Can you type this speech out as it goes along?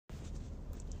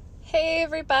Hey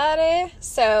everybody!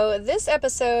 So this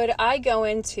episode I go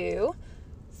into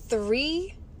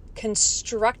 3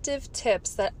 constructive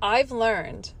tips that I've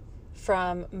learned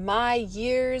from my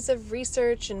years of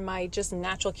research and my just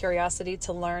natural curiosity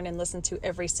to learn and listen to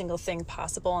every single thing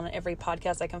possible on every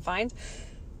podcast I can find.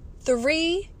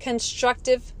 3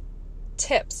 constructive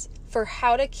tips for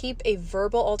how to keep a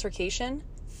verbal altercation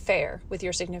fair with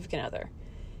your significant other.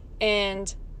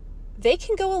 And they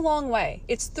can go a long way.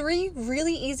 It's 3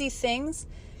 really easy things.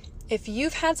 If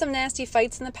you've had some nasty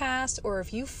fights in the past, or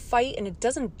if you fight and it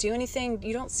doesn't do anything,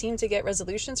 you don't seem to get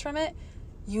resolutions from it,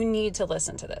 you need to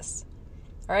listen to this.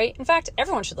 All right? In fact,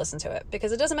 everyone should listen to it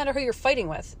because it doesn't matter who you're fighting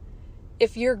with.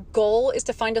 If your goal is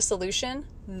to find a solution,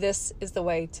 this is the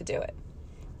way to do it.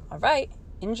 All right,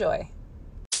 enjoy.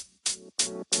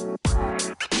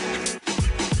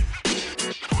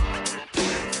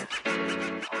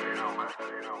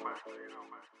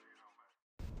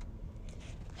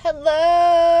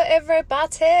 Hello,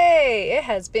 everybody! It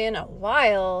has been a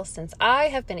while since I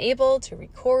have been able to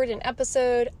record an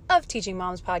episode of Teaching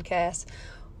Moms Podcast.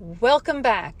 Welcome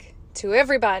back to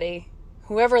everybody,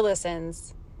 whoever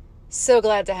listens. So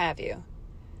glad to have you.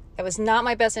 That was not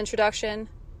my best introduction.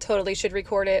 Totally should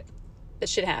record it.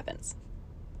 This shit happens.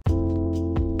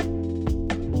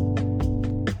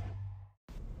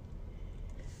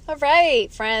 All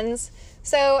right, friends.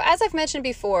 So as I've mentioned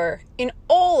before, in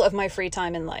all of my free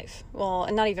time in life, well,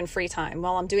 and not even free time,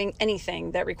 while I'm doing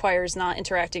anything that requires not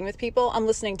interacting with people, I'm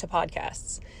listening to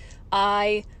podcasts.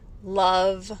 I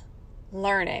love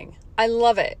learning. I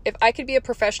love it. If I could be a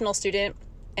professional student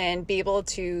and be able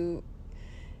to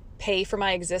pay for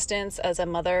my existence as a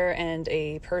mother and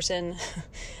a person,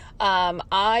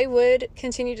 I would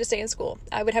continue to stay in school.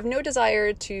 I would have no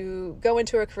desire to go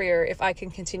into a career if I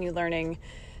can continue learning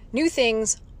new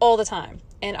things all the time.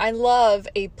 And I love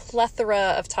a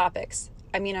plethora of topics.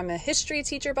 I mean, I'm a history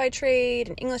teacher by trade,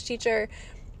 an English teacher,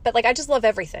 but I just love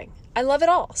everything. I love it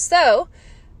all. So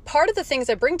part of the things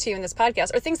I bring to you in this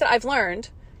podcast are things that I've learned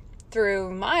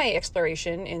through my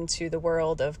exploration into the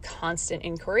world of constant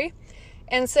inquiry.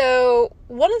 And so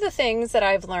one of the things that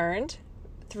I've learned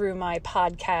through my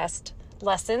podcast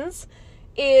lessons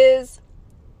is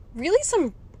really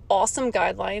some awesome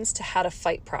guidelines to how to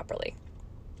fight properly.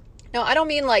 Now, I don't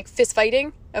mean like fist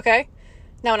fighting, okay?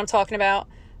 Not what I'm talking about.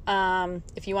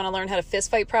 If you want to learn how to fist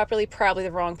fight properly, probably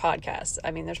the wrong podcast.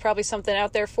 I mean, there's probably something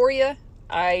out there for you.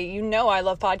 I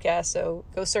love podcasts, so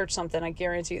go search something. I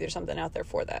guarantee you there's something out there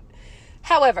for that.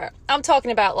 However, I'm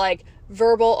talking about like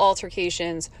verbal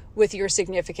altercations with your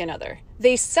significant other.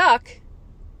 They suck,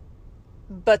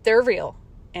 but they're real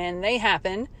and they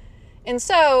happen. And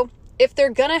so if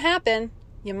they're gonna happen,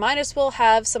 you might as well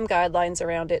have some guidelines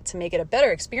around it to make it a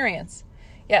better experience.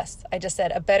 Yes, I just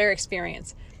said a better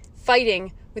experience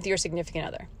fighting with your significant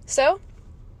other. So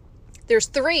there's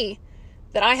 3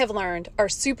 that I have learned are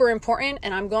super important,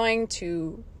 and I'm going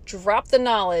to drop the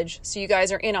knowledge so you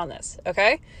guys are in on this,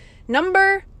 okay?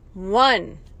 Number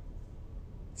 1,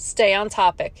 stay on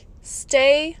topic.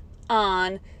 Stay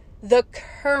on the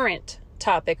current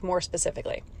topic more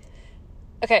specifically.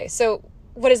 Okay, so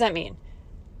what does that mean?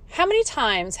 How many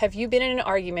times have you been in an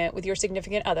argument with your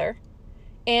significant other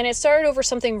and it started over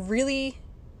something really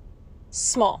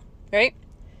small, right?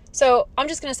 So I'm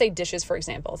just going to say dishes, for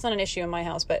example. It's not an issue in my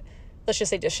house, but let's just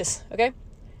say dishes, okay?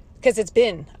 Because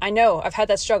I know, I've had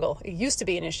that struggle. It used to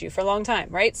be an issue for a long time,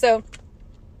 right? So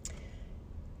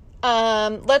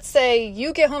let's say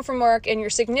you get home from work and your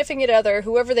significant other,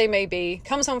 whoever they may be,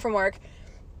 comes home from work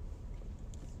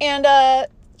and,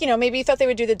 maybe you thought they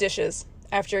would do the dishes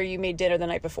after you made dinner the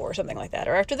night before or something like that,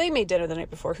 or after they made dinner the night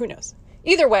before, who knows?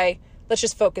 Either way, let's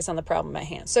just focus on the problem at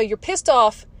hand. So you're pissed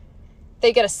off,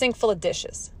 they get a sink full of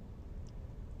dishes.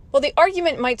 Well, the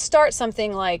argument might start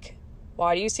something like,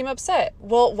 why do you seem upset?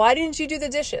 Well, why didn't you do the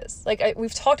dishes?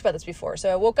 We've talked about this before. So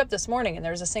I woke up this morning and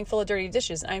there was a sink full of dirty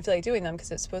dishes and I didn't feel like doing them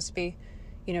because it's supposed to be,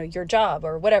 your job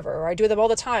or whatever, or I do them all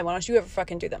the time. Why don't you ever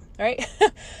fucking do them, right?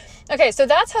 Okay, so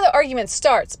that's how the argument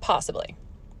starts, possibly.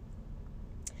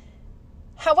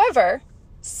 However,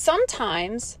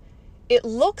 sometimes it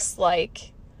looks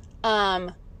like,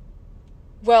 it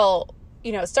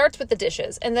starts with the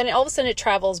dishes and then all of a sudden it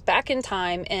travels back in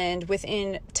time, and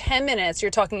within 10 minutes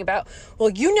you're talking about, well,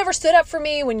 you never stood up for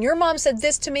me when your mom said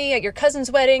this to me at your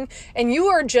cousin's wedding, and you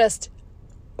are just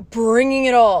bringing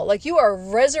it all. Like you are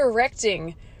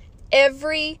resurrecting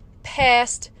every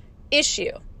past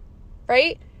issue,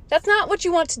 right? That's not what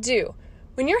you want to do.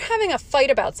 When you're having a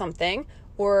fight about something,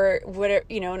 or whatever,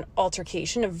 an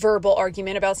altercation, a verbal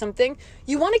argument about something,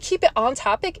 you want to keep it on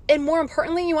topic, and more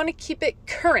importantly, you want to keep it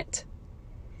current.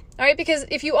 All right, because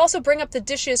if you also bring up the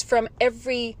dishes from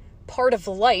every part of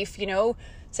life,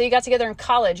 So you got together in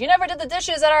college. You never did the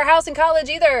dishes at our house in college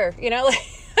either,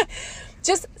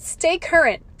 Just stay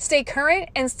current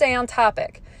and stay on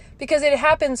topic, because it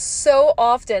happens so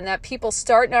often that people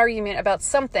start an argument about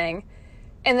something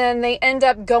and then they end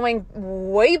up going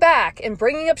way back and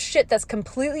bringing up shit that's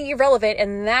completely irrelevant.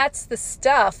 And that's the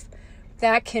stuff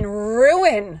that can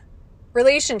ruin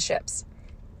relationships.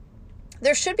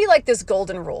 There should be like this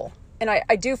golden rule, and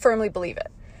I do firmly believe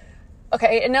it.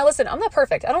 Okay, and now listen, I'm not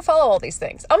perfect. I don't follow all these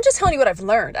things. I'm just telling you what I've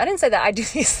learned. I didn't say that I do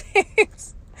these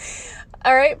things.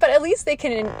 All right, but at least they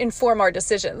can inform our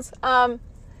decisions.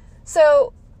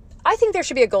 So I think there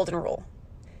should be a golden rule.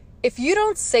 If you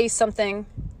don't say something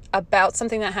about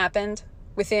something that happened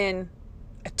within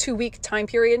a 2-week time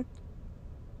period,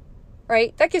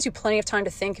 right? That gives you plenty of time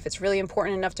to think if it's really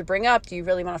important enough to bring up. Do you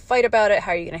really want to fight about it?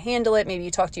 How are you going to handle it? Maybe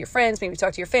you talk to your friends, maybe you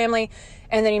talk to your family,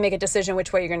 and then you make a decision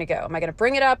which way you're going to go. Am I going to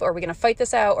bring it up, or are we going to fight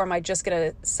this out, or am I just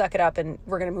going to suck it up and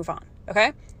we're going to move on?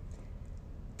 Okay?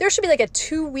 There should be like a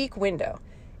 2-week window.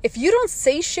 If you don't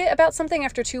say shit about something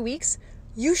after 2 weeks,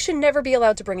 you should never be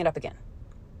allowed to bring it up again.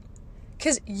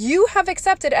 Because you have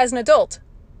accepted as an adult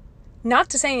not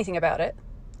to say anything about it.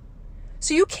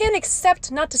 So you can't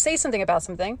accept not to say something about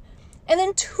something and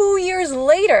then 2 years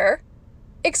later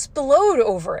explode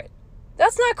over it.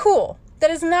 That's not cool.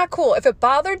 That is not cool. If it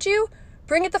bothered you,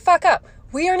 bring it the fuck up.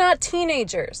 We are not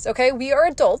teenagers, okay? We are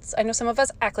adults. I know some of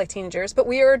us act like teenagers, but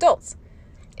we are adults.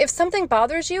 If something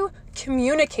bothers you,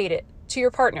 communicate it to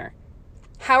your partner.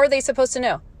 How are they supposed to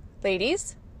know?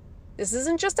 Ladies, this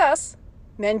isn't just us.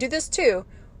 Men do this too.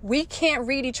 We can't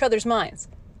read each other's minds.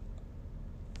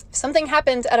 If something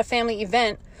happened at a family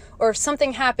event, or if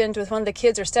something happened with one of the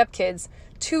kids or stepkids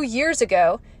 2 years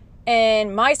ago,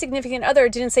 and my significant other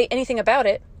didn't say anything about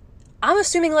it, I'm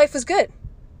assuming life was good.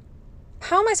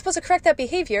 How am I supposed to correct that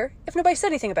behavior if nobody said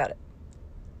anything about it?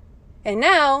 And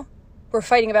now we're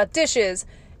fighting about dishes,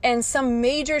 and some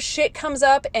major shit comes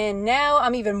up, and now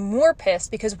I'm even more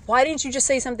pissed because why didn't you just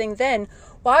say something then?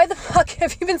 Why the fuck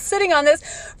have you been sitting on this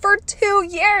for 2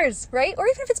 years, right? Or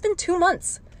even if it's been 2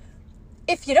 months.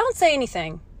 If you don't say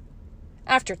anything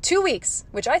after 2 weeks,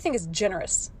 which I think is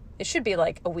generous, it should be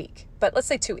like a week, but let's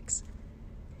say 2 weeks,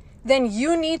 then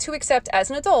you need to accept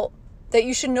as an adult that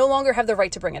you should no longer have the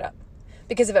right to bring it up.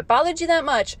 Because if it bothered you that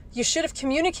much, you should have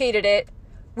communicated it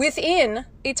within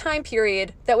a time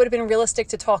period that would have been realistic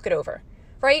to talk it over,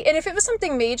 right? And if it was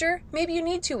something major, maybe you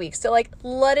need 2 weeks to like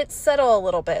let it settle a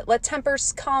little bit, let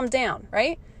tempers calm down,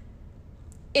 right?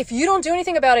 If you don't do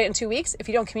anything about it in 2 weeks, if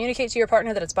you don't communicate to your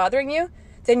partner that it's bothering you,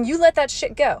 then you let that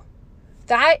shit go.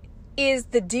 That is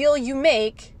the deal you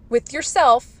make with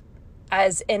yourself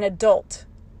as an adult.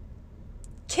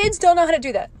 Kids don't know how to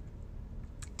do that.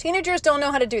 Teenagers don't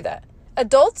know how to do that.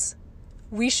 Adults,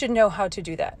 we should know how to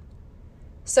do that.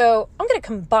 So I'm going to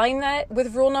combine that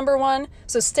with rule number 1.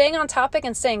 So staying on topic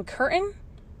and staying current.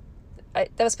 That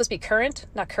was supposed to be current,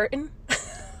 not curtain.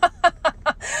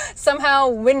 Somehow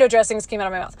window dressings came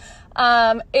out of my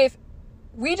mouth. If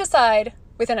we decide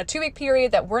within a 2-week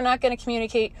period that we're not going to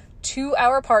communicate to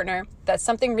our partner that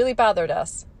something really bothered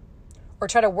us, or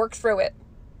try to work through it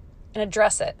and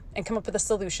address it and come up with a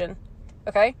solution,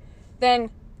 okay, then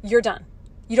you're done.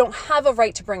 You don't have a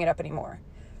right to bring it up anymore.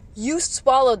 You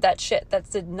swallowed that shit. That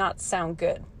did not sound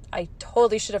good. I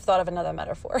totally should have thought of another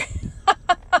metaphor.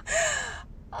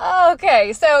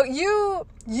 Okay, so you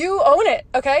own it,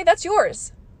 okay? That's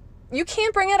yours. You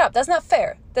can't bring it up. That's not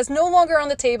fair. That's no longer on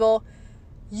the table.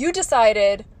 You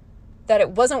decided that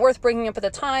it wasn't worth bringing up at the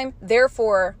time.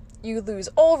 Therefore, you lose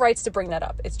all rights to bring that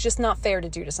up. It's just not fair to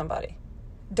do to somebody.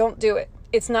 Don't do it.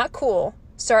 It's not cool.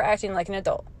 Start acting like an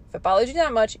adult. If it bothers you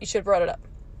that much, you should have brought it up.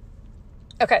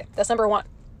 Okay, that's number 1.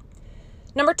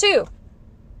 Number 2,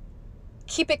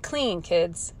 keep it clean,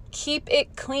 kids. Keep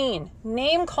it clean.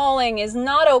 Name calling is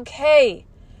not okay.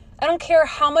 I don't care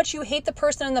how much you hate the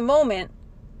person in the moment.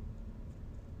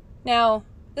 Now,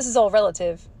 this is all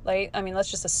relative. Like, I mean,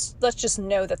 let's just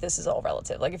know that this is all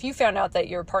relative. Like, if you found out that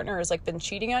your partner has like been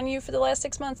cheating on you for the last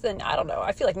 6 months, then I don't know.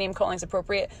 I feel like name calling is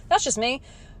appropriate. That's just me.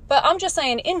 But I'm just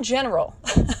saying, in general,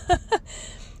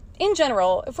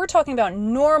 if we're talking about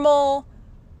normal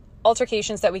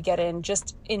altercations that we get in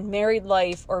just in married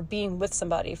life or being with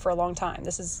somebody for a long time,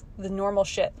 this is the normal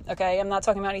shit, okay? I'm not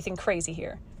talking about anything crazy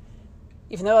here,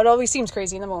 even though it always seems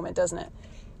crazy in the moment, doesn't it?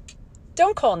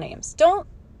 Don't call names. Don't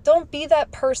be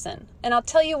that person. And I'll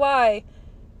tell you why.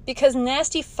 Because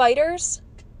nasty fighters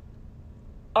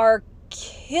are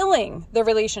killing the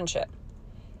relationship.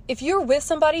 If you're with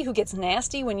somebody who gets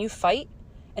nasty when you fight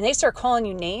and they start calling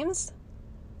you names,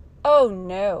 oh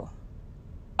no.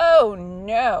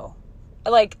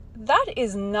 Like, that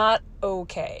is not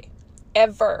okay.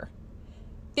 forever.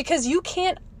 Because you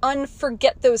can't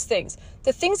unforget those things.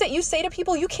 The things that you say to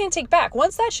people, you can't take back.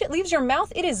 Once that shit leaves your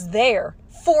mouth, it is there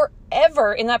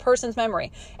forever in that person's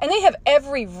memory. And they have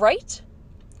every right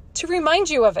to remind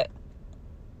you of it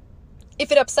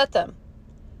if it upset them.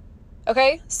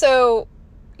 Okay? So,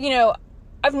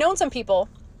 I've known some people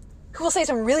who will say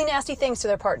some really nasty things to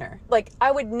their partner. Like,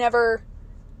 I would never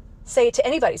say it to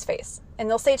anybody's face. And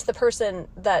they'll say it to the person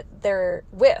that they're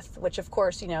with, which of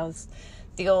course, is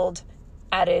the old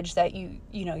adage that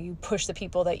you push the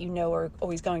people that are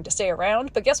always going to stay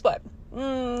around. But guess what?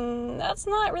 That's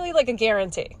not really like a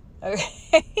guarantee.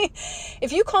 Okay?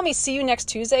 If you call me, see you next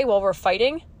Tuesday while we're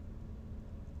fighting,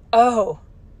 oh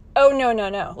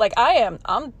no. Like I'm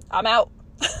out.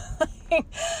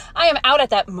 I am out at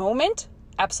that moment.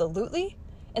 Absolutely.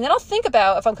 And then I'll think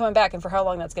about if I'm coming back and for how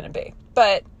long that's going to be.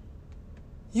 But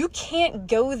you can't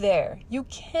go there. You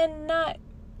cannot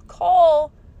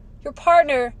call your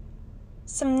partner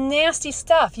some nasty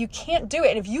stuff. You can't do it.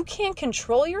 And if you can't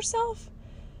control yourself,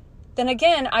 then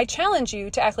again, I challenge you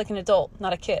to act like an adult,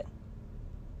 not a kid.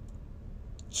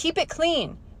 Keep it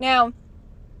clean. Now,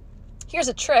 here's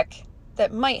a trick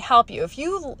that might help you. If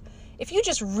you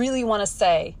just really want to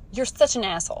say, you're such an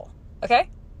asshole, okay?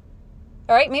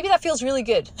 All right, maybe that feels really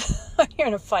good when you're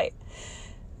in a fight.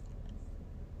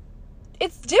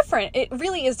 It's different. It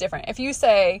really is different. If you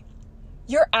say,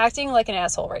 you're acting like an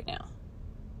asshole right now,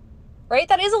 right?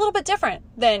 That is a little bit different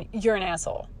than you're an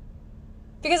asshole.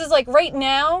 Because it's like, right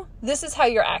now, this is how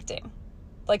you're acting.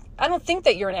 Like, I don't think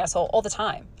that you're an asshole all the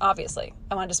time, obviously.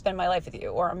 I want to spend my life with you,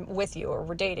 or I'm with you, or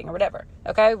we're dating, or whatever,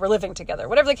 okay? We're living together,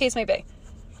 whatever the case may be.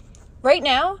 Right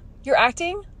now, you're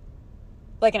acting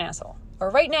like an asshole. Or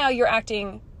right now, you're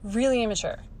acting really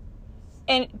immature.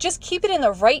 And just keep it in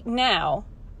the right now,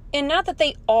 and not that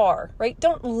they are, right?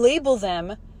 Don't label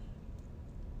them.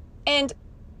 And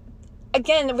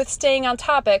again, with staying on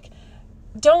topic,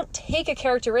 don't take a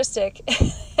characteristic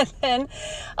and then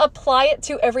apply it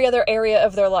to every other area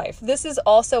of their life. This is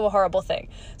also a horrible thing.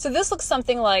 So this looks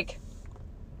something like,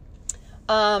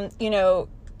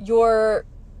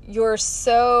 you're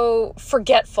so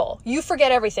forgetful. You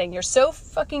forget everything. You're so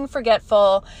fucking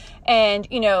forgetful, and,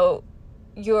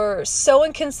 you're so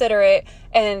inconsiderate,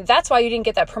 and that's why you didn't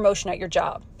get that promotion at your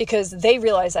job, because they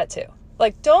realize that too.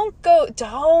 Like,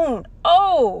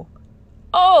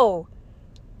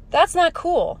 that's not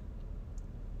cool.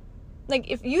 Like,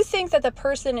 if you think that the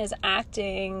person is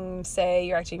acting, say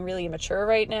you're acting really immature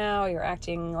right now, you're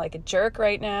acting like a jerk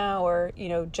right now, or,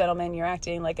 gentlemen, you're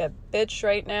acting like a bitch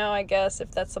right now, I guess,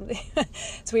 if that's something,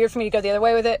 it's weird for me to go the other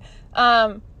way with it.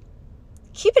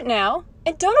 Keep it now,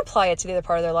 and don't apply it to the other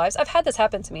part of their lives. I've had this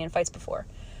happen to me in fights before,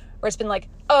 where it's been like,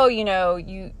 oh,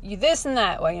 you this and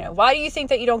that. Well, why do you think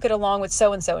that you don't get along with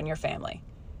so-and-so in your family?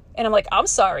 And I'm like, I'm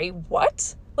sorry,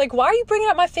 what? Like, why are you bringing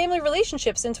up my family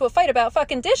relationships into a fight about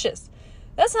fucking dishes?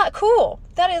 That's not cool.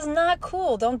 That is not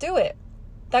cool. Don't do it.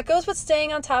 That goes with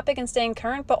staying on topic and staying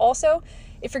current. But also,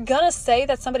 if you're going to say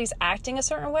that somebody's acting a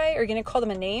certain way, or you're going to call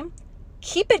them a name,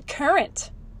 keep it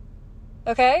current.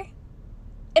 Okay?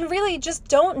 And really, just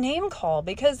don't name call,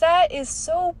 because that is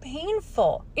so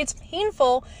painful. It's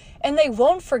painful, and they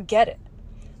won't forget it.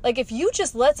 Like, if you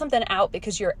just let something out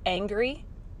because you're angry,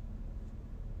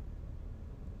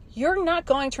 you're not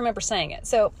going to remember saying it.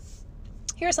 So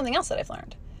here's something else that I've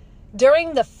learned.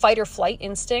 During the fight or flight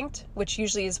instinct, which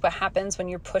usually is what happens when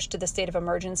you're pushed to the state of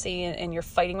emergency and you're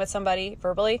fighting with somebody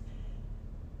verbally,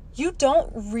 you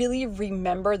don't really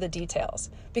remember the details,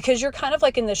 because you're kind of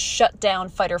like in this shut down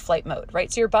fight or flight mode,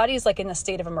 right? So your body is like in a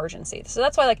state of emergency. So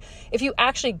that's why, like, if you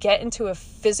actually get into a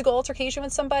physical altercation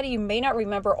with somebody, you may not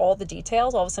remember all the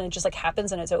details. All of a sudden it just like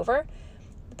happens and it's over,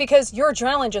 because your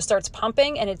adrenaline just starts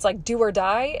pumping and it's like do or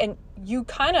die. And you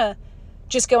kind of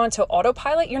just go into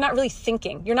autopilot. You're not really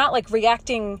thinking. You're not like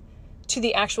reacting to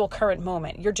the actual current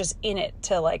moment. You're just in it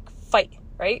to like fight,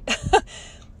 right?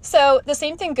 So the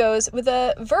same thing goes with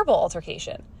a verbal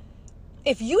altercation.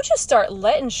 If you just start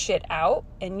letting shit out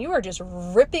and you are just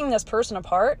ripping this person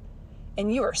apart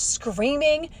and you are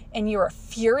screaming and you are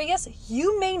furious,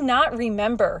 you may not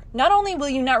remember. Not only will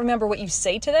you not remember what you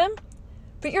say to them,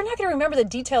 but you're not going to remember the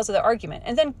details of the argument.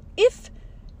 And then if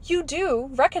you do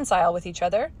reconcile with each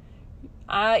other,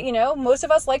 most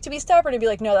of us like to be stubborn and be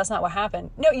like, no, that's not what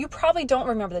happened. No, you probably don't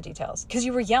remember the details because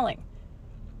you were yelling.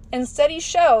 And studies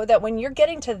show that when you're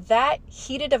getting to that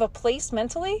heated of a place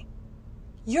mentally,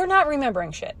 you're not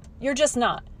remembering shit. You're just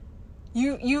not.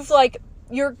 You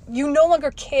no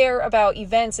longer care about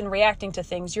events and reacting to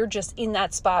things. You're just in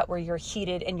that spot where you're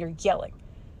heated and you're yelling.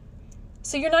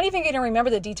 So you're not even going to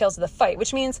remember the details of the fight,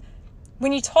 which means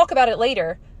when you talk about it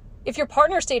later, If your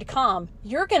partner stayed calm,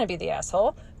 you're going to be the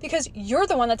asshole because you're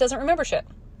the one that doesn't remember shit.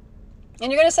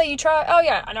 And you're going to say you try, oh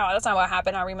yeah, no, that's not what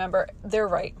happened. I remember. They're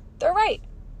right. They're right.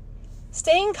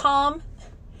 Staying calm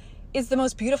is the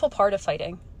most beautiful part of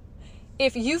fighting.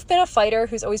 If you've been a fighter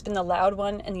who's always been the loud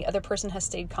one and the other person has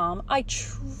stayed calm, I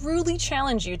truly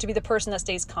challenge you to be the person that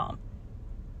stays calm.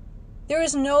 There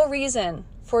is no reason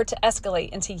for it to escalate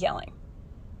into yelling.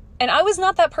 And I was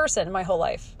not that person my whole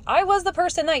life. I was the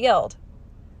person that yelled.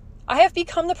 I have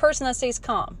become the person that stays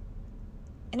calm.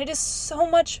 And it is so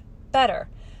much better.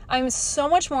 I'm so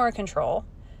much more in control.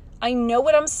 I know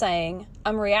what I'm saying.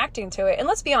 I'm reacting to it. And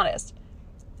let's be honest.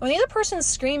 When the other person's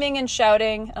screaming and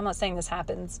shouting, I'm not saying this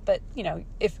happens, but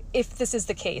if this is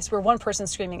the case where one person's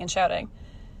screaming and shouting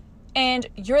and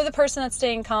you're the person that's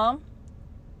staying calm,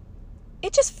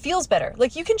 it just feels better.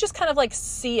 Like you can just kind of like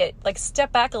see it, like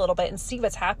step back a little bit and see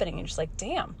what's happening. And you're just like,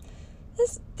 damn,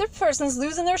 this person's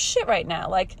losing their shit right now.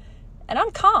 Like, and I'm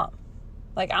calm.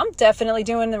 Like I'm definitely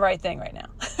doing the right thing right now.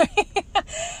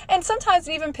 And sometimes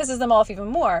it even pisses them off even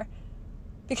more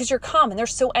because you're calm and they're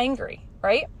so angry,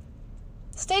 right?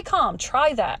 Stay calm.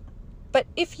 Try that. But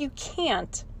if you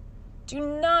can't,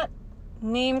 do not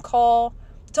name call.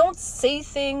 Don't say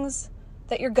things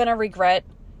that you're going to regret.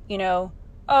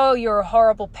 Oh, you're a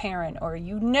horrible parent, or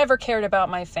you never cared about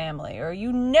my family, or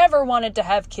you never wanted to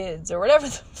have kids, or whatever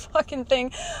the fucking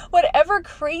thing, whatever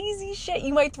crazy shit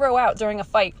you might throw out during a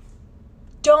fight.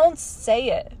 Don't say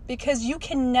it because you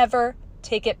can never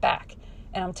take it back.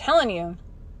 And I'm telling you,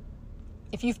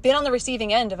 if you've been on the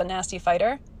receiving end of a nasty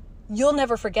fighter, you'll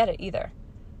never forget it either.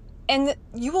 And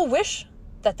you will wish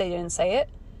that they didn't say it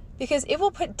because it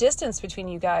will put distance between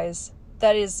you guys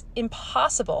that is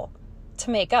impossible to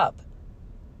make up.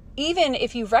 Even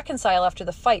if you reconcile after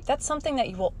the fight, that's something that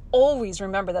you will always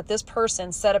remember that this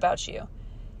person said about you.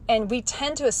 And we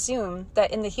tend to assume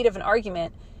that in the heat of an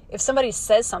argument, if somebody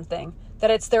says something, that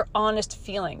it's their honest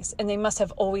feelings and they must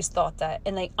have always thought that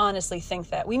and they honestly think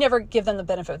that. We never give them the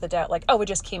benefit of the doubt, like, oh, it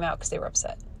just came out because they were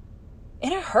upset.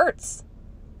 And it hurts.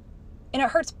 And it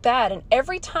hurts bad. And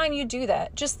every time you do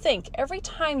that, just think, every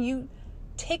time you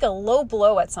take a low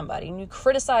blow at somebody and you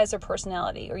criticize their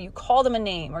personality or you call them a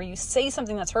name or you say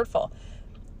something that's hurtful,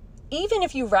 even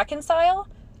if you reconcile,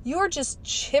 you're just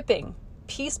chipping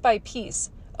piece by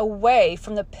piece away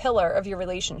from the pillar of your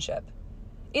relationship.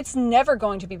 It's never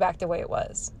going to be back the way it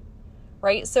was,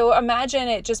 right? So imagine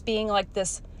it just being like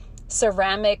this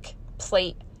ceramic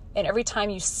plate. And every time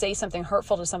you say something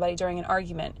hurtful to somebody during an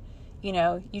argument,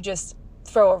 you just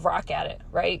throw a rock at it,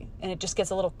 right? And it just gets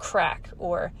a little crack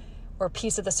or a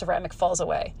piece of the ceramic falls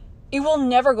away. It will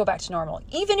never go back to normal.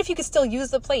 Even if you could still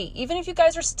use the plate, even if you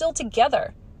guys are still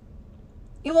together,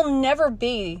 it will never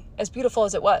be as beautiful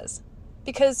as it was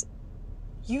because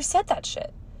you said that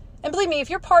shit. And believe me, if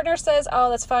your partner says,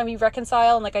 oh, that's fine, we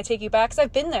reconcile and like I take you back, because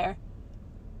I've been there,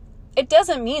 it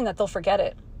doesn't mean that they'll forget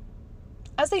it.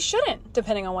 As they shouldn't,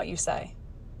 depending on what you say.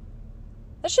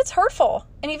 That shit's hurtful.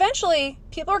 And eventually,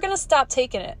 people are going to stop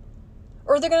taking it.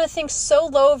 Or they're going to think so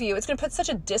low of you. It's going to put such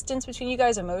a distance between you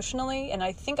guys emotionally. And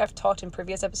I think I've talked in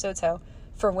previous episodes how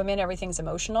for women, everything's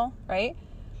emotional, right?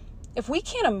 If we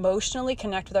can't emotionally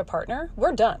connect with our partner,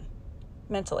 we're done.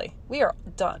 Mentally. We are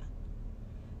done.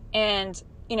 And,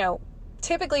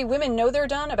 typically women know they're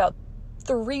done about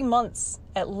 3 months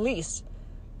at least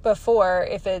before,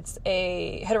 if it's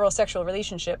a heterosexual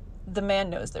relationship, the man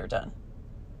knows they're done.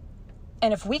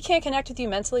 And if we can't connect with you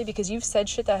mentally because you've said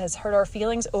shit that has hurt our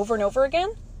feelings over and over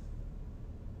again,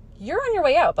 you're on your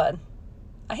way out, bud.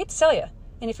 I hate to tell you.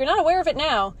 And if you're not aware of it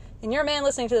now, and you're a man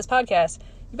listening to this podcast,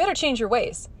 you better change your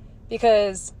ways.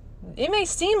 Because it may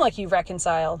seem like you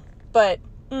reconciled, but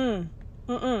no,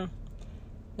 you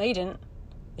didn't.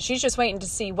 She's just waiting to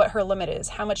see what her limit is,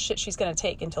 how much shit she's going to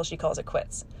take until she calls it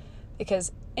quits.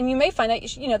 And you may find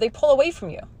that, they pull away from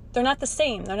you. They're not the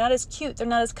same. They're not as cute. They're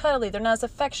not as cuddly. They're not as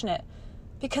affectionate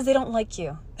because they don't like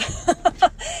you.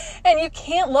 And you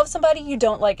can't love somebody you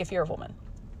don't like if you're a woman.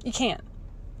 You can't.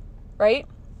 Right?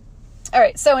 All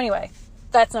right. So anyway,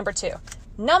 that's number 2.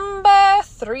 Number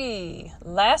 3,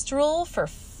 last rule for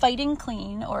fighting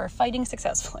clean or fighting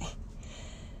successfully.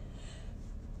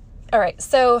 All right.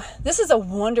 So this is a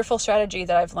wonderful strategy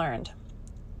that I've learned.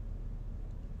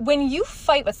 When you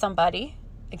fight with somebody,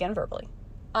 again, verbally,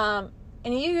 and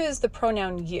you use the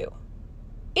pronoun you,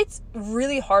 it's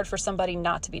really hard for somebody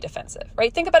not to be defensive,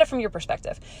 right? Think about it from your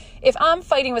perspective. If I'm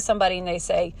fighting with somebody and they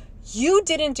say, you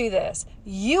didn't do this,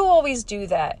 you always do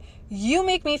that, you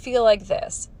make me feel like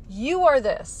this, you are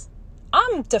this,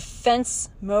 I'm defense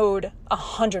mode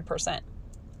 100%.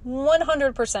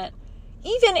 100%.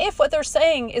 Even if what they're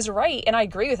saying is right and I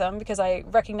agree with them because I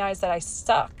recognize that I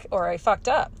suck or I fucked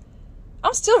up.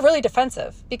 I'm still really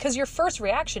defensive, because your first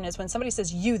reaction is when somebody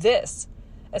says you this,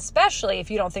 especially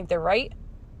if you don't think they're right.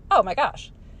 Oh my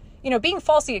gosh. Being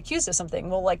falsely accused of something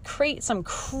will like create some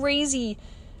crazy,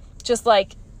 just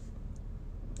like,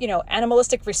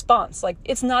 animalistic response. Like,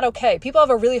 it's not okay. People have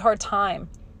a really hard time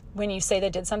when you say they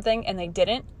did something and they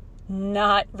didn't,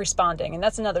 not responding. And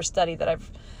that's another study that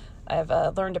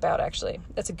I've learned about, actually.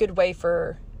 That's a good way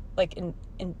for like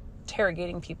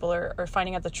interrogating people or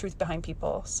finding out the truth behind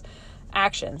people's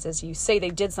actions, is you say they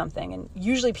did something, and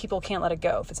usually people can't let it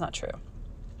go if it's not true.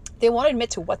 They won't admit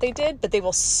to what they did, but they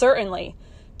will certainly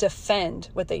defend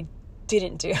what they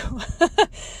didn't do.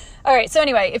 All right. So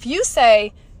anyway, if you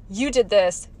say you did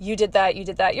this, you did that,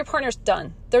 your partner's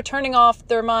done. They're turning off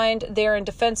their mind. They're in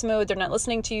defense mode. They're not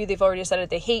listening to you. They've already decided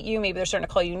they hate you. Maybe they're starting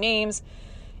to call you names,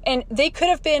 and they could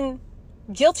have been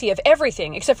guilty of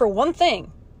everything except for one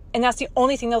thing. And that's the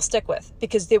only thing they'll stick with,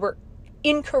 because they were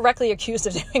incorrectly accused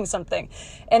of doing something.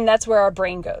 And that's where our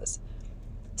brain goes.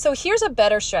 So here's a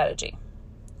better strategy.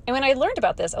 And when I learned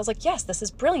about this, I was like, yes, this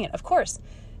is brilliant. Of course.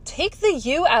 Take the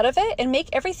you out of it and make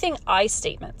everything I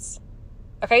statements.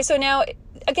 Okay. So now,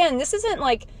 again, this isn't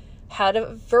like how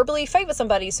to verbally fight with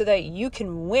somebody so that you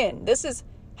can win. This is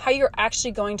how you're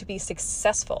actually going to be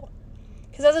successful.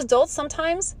 Because as adults,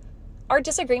 sometimes our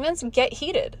disagreements get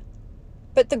heated.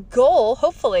 But the goal,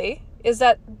 hopefully, is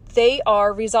that they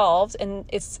are resolved and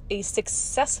it's a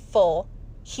successful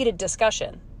heated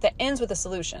discussion that ends with a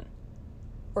solution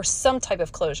or some type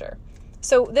of closure.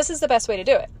 So this is the best way to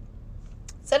do it.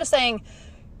 Instead of saying,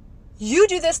 you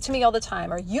do this to me all the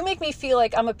time, or you make me feel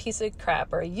like I'm a piece of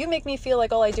crap, or you make me feel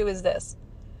like all I do is this.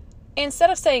 Instead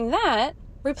of saying that,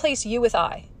 replace you with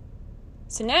I.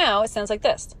 So now it sounds like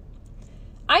this.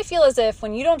 I feel as if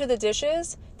when you don't do the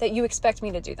dishes, that you expect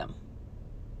me to do them.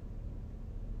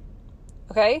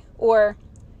 Okay? Or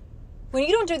when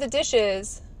you don't do the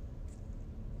dishes,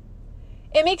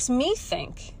 it makes me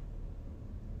think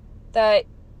that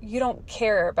you don't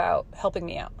care about helping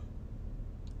me out.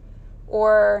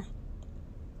 Or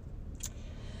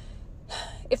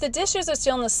if the dishes are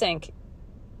still in the sink,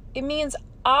 it means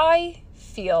I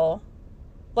feel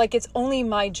like it's only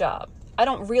my job. I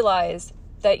don't realize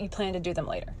that you plan to do them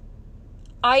later.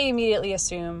 I immediately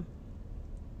assume,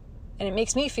 and it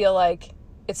makes me feel like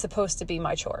it's supposed to be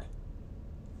my chore.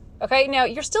 Okay, now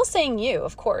you're still saying you,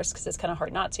 of course, because it's kind of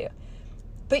hard not to.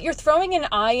 But you're throwing an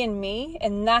I in me,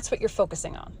 and that's what you're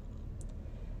focusing on.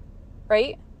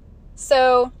 Right?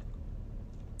 So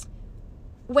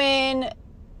when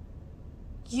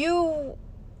you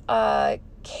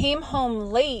came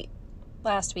home late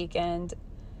last weekend,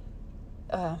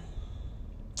 I'm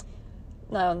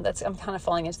kind of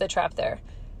falling into the trap there.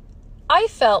 I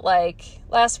felt like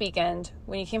last weekend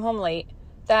when you came home late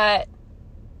that,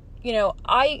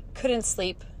 I couldn't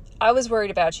sleep. I was worried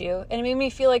about you, and it made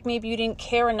me feel like maybe you didn't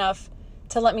care enough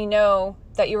to let me know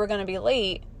that you were going to be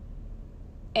late.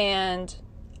 And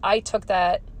I took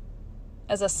that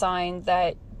as a sign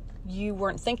that you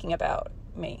weren't thinking about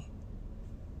me.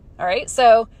 All right.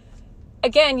 So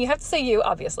again, you have to say you,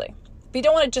 obviously, but you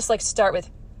don't want to just like start with,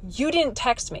 you didn't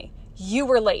text me. You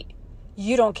were late.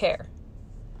 You don't care.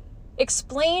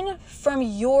 Explain from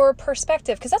your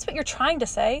perspective, because that's what you're trying to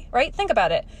say, right? Think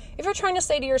about it. If you're trying to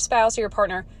say to your spouse or your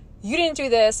partner, you didn't do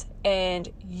this and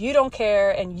you don't care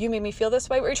and you made me feel this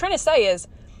way, what you're trying to say is,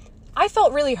 I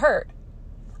felt really hurt.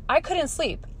 I couldn't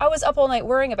sleep. I was up all night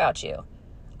worrying about you.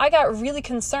 I got really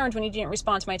concerned when you didn't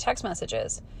respond to my text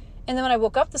messages. And then when I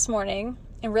woke up this morning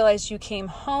and realized you came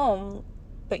home,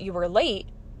 but you were late,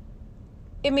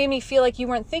 it made me feel like you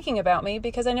weren't thinking about me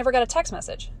because I never got a text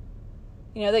message.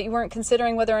 That you weren't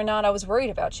considering whether or not I was worried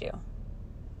about you.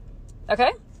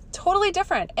 Okay? Totally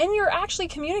different. And you're actually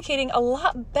communicating a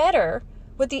lot better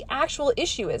what the actual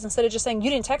issue is instead of just saying, you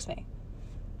didn't text me.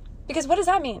 Because what does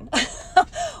that mean?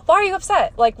 Why are you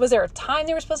upset? Like, was there a time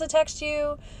they were supposed to text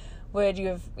you? Would you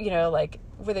have,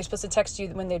 were they supposed to text you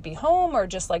when they'd be home or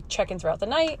just like check in throughout the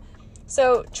night?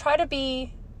 So try to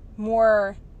be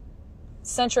more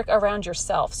centric around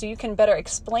yourself so you can better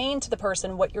explain to the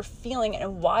person what you're feeling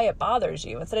and why it bothers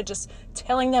you instead of just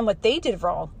telling them what they did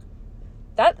wrong.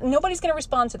 That nobody's going to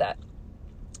respond to that.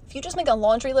 If you just make a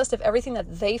laundry list of everything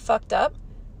that they fucked up,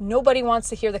 nobody wants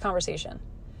to hear the conversation.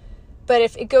 But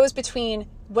if it goes between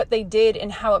what they did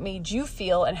and how it made you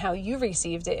feel and how you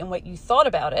received it and what you thought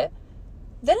about it,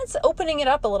 then it's opening it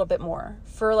up a little bit more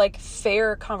for like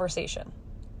fair conversation.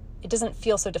 It doesn't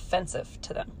feel so defensive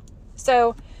to them.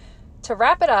 So to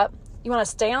wrap it up, you want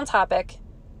to stay on topic,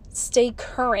 stay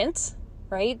current,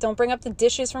 right? Don't bring up the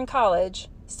dishes from college.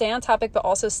 Stay on topic, but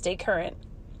also stay current.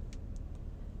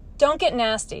 Don't get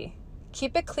nasty.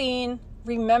 Keep it clean.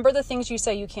 remember the things you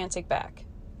say you can't take back.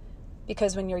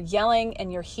 Because when you're yelling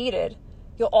and you're heated,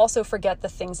 you'll also forget the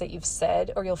things that you've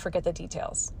said, or you'll forget the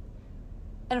details.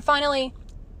 And finally,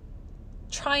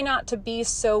 try not to be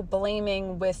so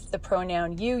blaming with the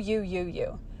pronoun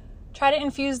you. Try to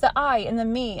infuse the I and the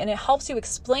me, and it helps you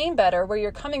explain better where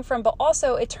you're coming from, but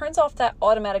also it turns off that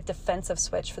automatic defensive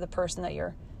switch for the person that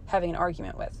you're having an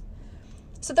argument with.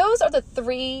 So those are the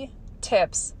 3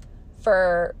 tips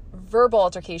for verbal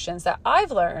altercations that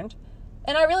I've learned,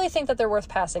 and I really think that they're worth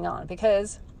passing on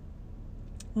because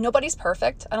nobody's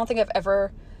perfect. I don't think I've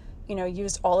ever,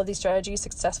 used all of these strategies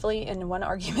successfully in one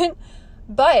argument,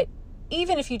 but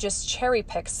even if you just cherry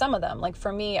pick some of them, like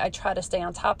for me, I try to stay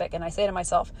on topic and I say to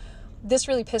myself, this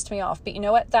really pissed me off, but you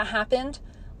know what? That happened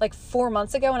like 4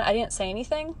 months ago and I didn't say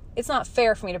anything. It's not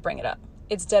fair for me to bring it up.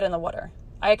 It's dead in the water.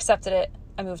 I accepted it.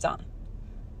 I moved on.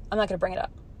 I'm not going to bring it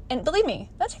up. And believe me,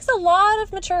 that takes a lot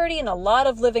of maturity and a lot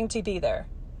of living to be there.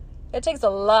 It takes a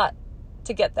lot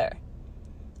to get there.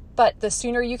 But the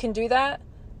sooner you can do that,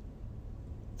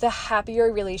 the happier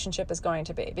your relationship is going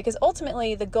to be. Because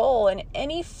ultimately, the goal in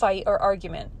any fight or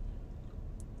argument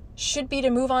should be to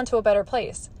move on to a better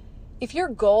place. If your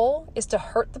goal is to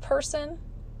hurt the person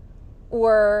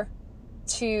or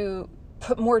to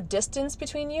put more distance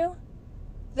between you,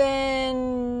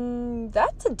 then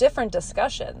that's a different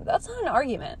discussion. That's not an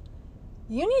argument.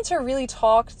 You need to really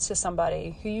talk to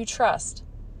somebody who you trust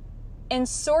and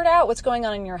sort out what's going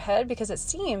on in your head, because it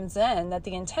seems then that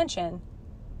the intention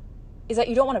is that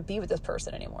you don't want to be with this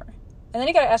person anymore. And then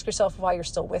you got to ask yourself why you're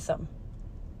still with them.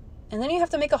 And then you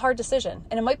have to make a hard decision.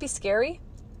 And it might be scary,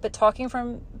 but talking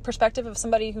from perspective of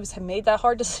somebody who's made that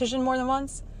hard decision more than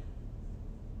once,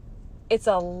 it's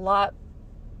a lot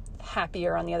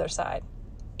happier on the other side.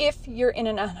 If you're in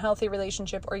an unhealthy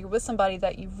relationship or you're with somebody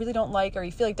that you really don't like or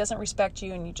you feel like doesn't respect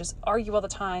you and you just argue all the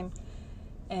time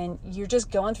and you're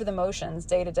just going through the motions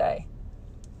day to day,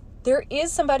 there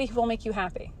is somebody who will make you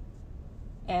happy.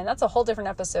 And that's a whole different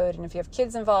episode. And if you have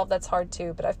kids involved, that's hard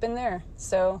too, but I've been there.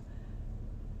 So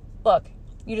look,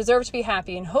 you deserve to be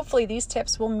happy, and hopefully these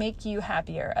tips will make you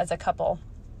happier as a couple,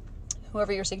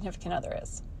 whoever your significant other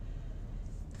is.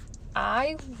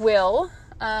 I will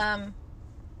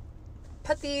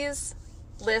put these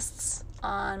lists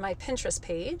on my Pinterest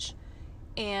page,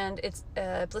 and it's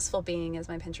Blissful Being is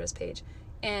my Pinterest page.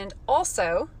 And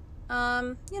also,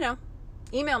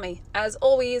 email me. As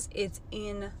always, it's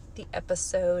in the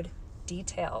episode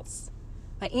details.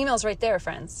 My email's right there,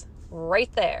 friends.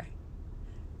 Right there.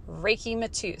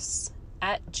 reikimatusz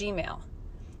 @gmail.com.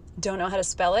 Don't know how to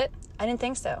spell it? I didn't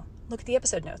think so. Look at the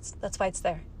episode notes. That's why it's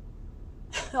there.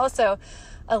 Also,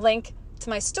 a link to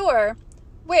my store,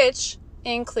 which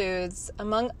includes,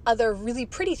 among other really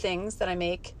pretty things that I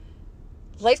make,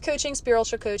 life coaching,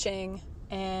 spiritual coaching,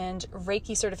 and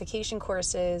Reiki certification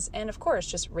courses, and of course,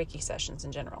 just Reiki sessions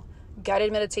in general.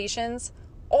 Guided meditations,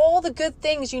 all the good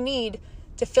things you need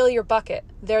to fill your bucket.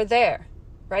 They're there,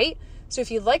 right? So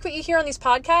if you like what you hear on these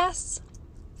podcasts,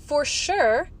 for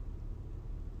sure,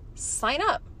 sign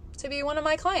up to be one of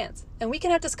my clients. And we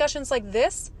can have discussions like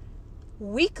this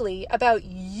weekly about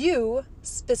you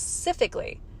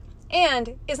specifically.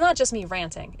 And it's not just me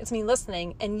ranting. It's me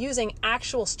listening and using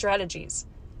actual strategies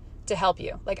to help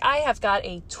you. Like, I have got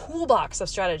a toolbox of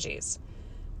strategies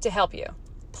to help you,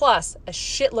 plus a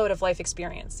shitload of life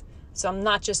experience. So I'm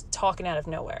not just talking out of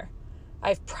nowhere.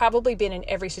 I've probably been in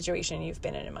every situation you've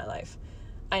been in my life.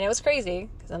 I know it's crazy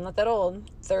because I'm not that old,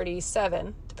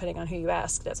 37, depending on who you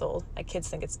ask, that's old. My kids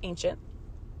think it's ancient.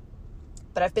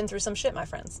 But I've been through some shit, my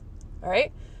friends. All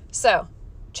right? So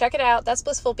check it out. That's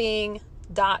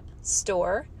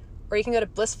BlissfulBeing.store, or you can go to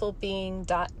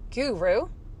BlissfulBeing.guru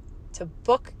to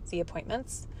book the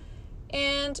appointments,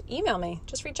 and email me.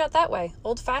 Just reach out that way.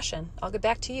 Old fashioned. I'll get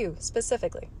back to you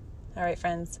specifically. All right,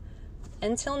 friends.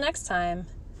 Until next time,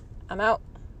 I'm out.